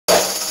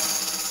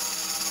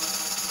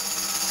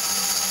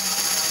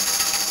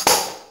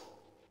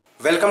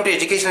Welcome to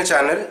educational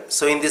channel.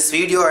 So in this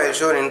video I will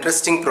show an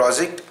interesting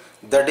project,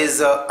 that is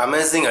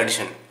amazing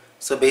addition.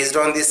 So based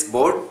on this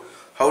board,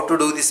 how to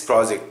do this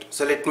project.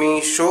 So let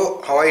me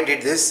show how I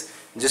did this.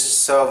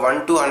 Just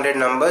 1 to 100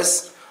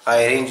 numbers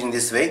I arranged in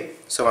this way.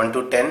 So 1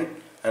 to 10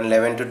 and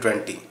 11 to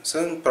 20.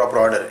 So in proper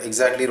order,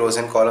 exactly rows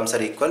and columns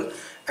are equal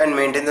and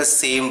maintain the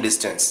same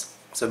distance.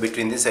 So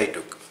between this I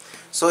took.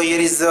 So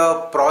here is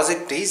the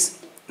project is,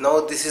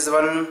 now this is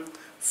one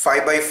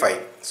 5 by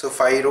 5. So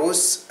 5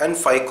 rows and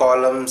 5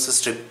 columns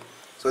strip.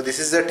 So this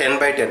is the 10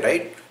 by 10,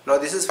 right? Now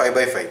this is 5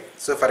 by 5.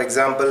 So for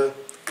example,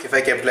 if I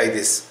kept like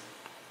this,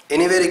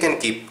 anywhere you can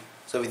keep.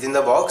 So within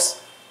the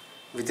box,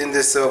 within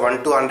this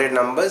 1 to 100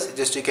 numbers,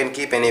 just you can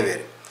keep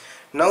anywhere.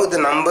 Now the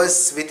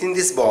numbers within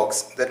this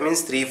box, that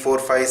means 3, 4,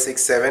 5,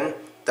 6, 7,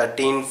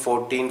 13,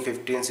 14,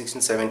 15,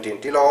 16, 17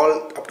 till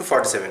all up to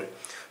 47.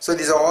 So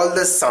these are all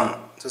the sum.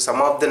 So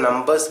sum of the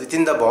numbers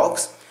within the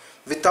box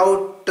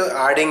without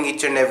adding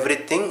each and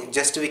everything,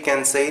 just we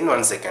can say in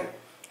 1 second.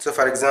 So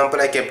for example,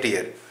 I kept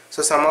here.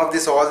 So sum of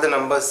this all the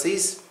numbers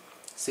is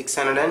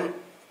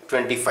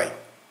 625.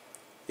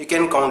 You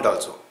can count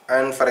also.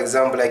 And for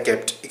example, I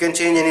kept, you can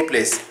change any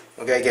place.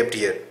 Okay, I kept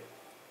here.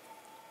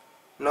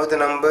 Now the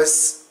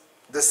numbers,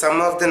 the sum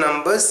of the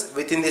numbers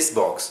within this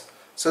box.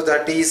 So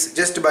that is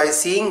just by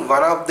seeing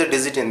one of the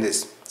digit in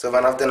this. So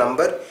one of the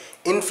number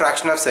in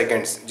fraction of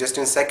seconds. Just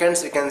in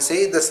seconds, we can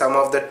say the sum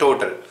of the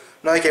total.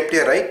 Now I kept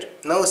here, right?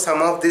 Now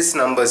sum of these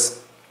numbers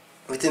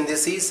within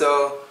this is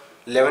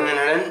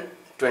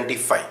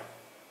 1125.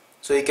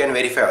 So you can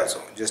verify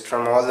also just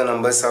from all the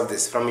numbers of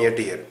this from here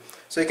to here.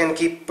 So you can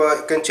keep,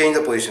 you can change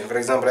the position. For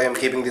example, I am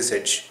keeping this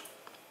edge.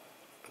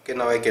 Okay,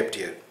 now I kept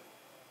here.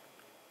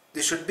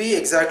 This should be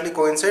exactly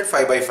coincide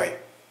 5 by 5.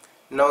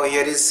 Now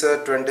here is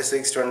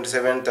 26,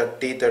 27,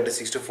 30,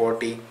 36 to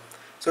 40.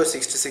 So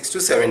 66 to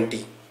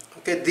 70.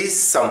 Okay, this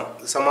sum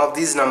of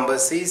these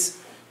numbers is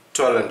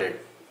 1200.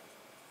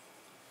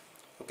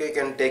 Okay, you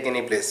can take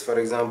any place. For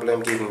example, I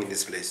am keeping in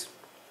this place.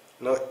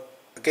 Now,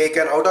 okay, you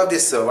can out of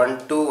this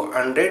 1 to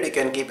 100, you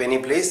can keep any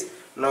place.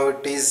 Now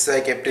it is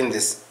I kept in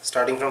this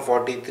starting from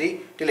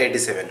 43 till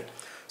 87.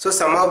 So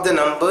sum of the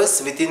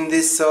numbers within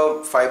this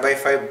 5 by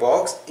 5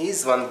 box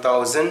is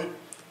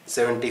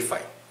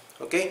 1075.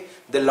 Okay,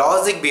 the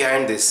logic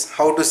behind this,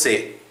 how to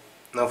say.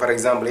 Now for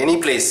example, any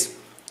place,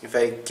 if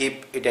I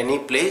keep it any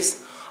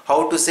place,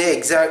 how to say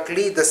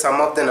exactly the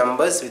sum of the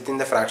numbers within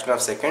the fraction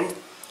of second.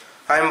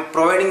 I am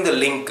providing the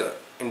link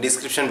in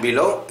description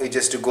below. You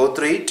just to go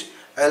through it.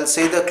 I will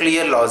say the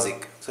clear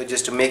logic. So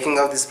just making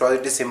of this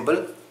project is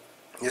simple.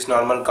 Just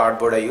normal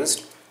cardboard I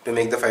used to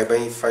make the 5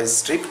 by 5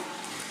 strip,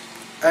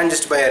 and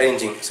just by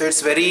arranging. So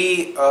it's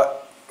very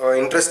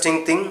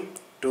interesting thing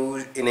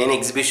to in any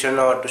exhibition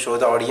or to show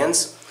the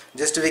audience.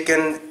 Just we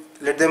can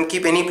let them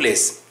keep any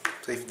place.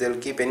 So if they'll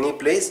keep any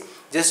place,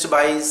 just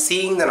by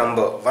seeing the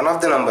number, one of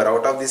the number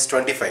out of this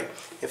 25.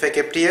 If I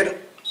kept here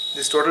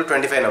this total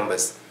 25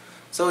 numbers.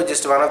 So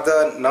just one of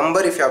the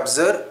number, if you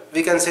observe,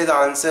 we can say the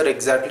answer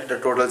exactly the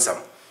total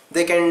sum.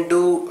 They can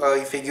do,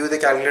 if you give the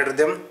calculator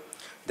them,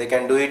 they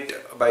can do it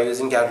by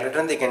using calculator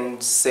and they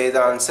can say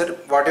the answer.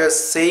 What you are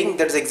saying,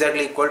 that is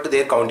exactly equal to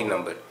their counting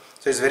number.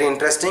 So it's very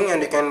interesting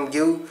and you can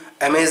give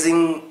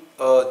amazing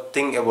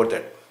thing about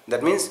that.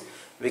 That means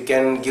we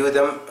can give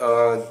them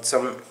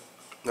some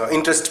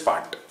interest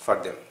part for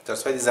them.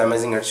 That's why this is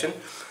amazing addition.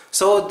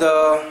 So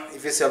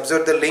if you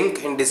observe the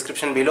link in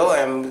description below, I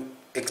am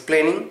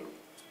explaining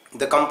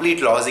the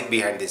complete logic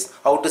behind this,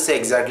 how to say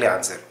exactly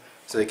answer,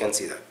 so you can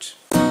see that.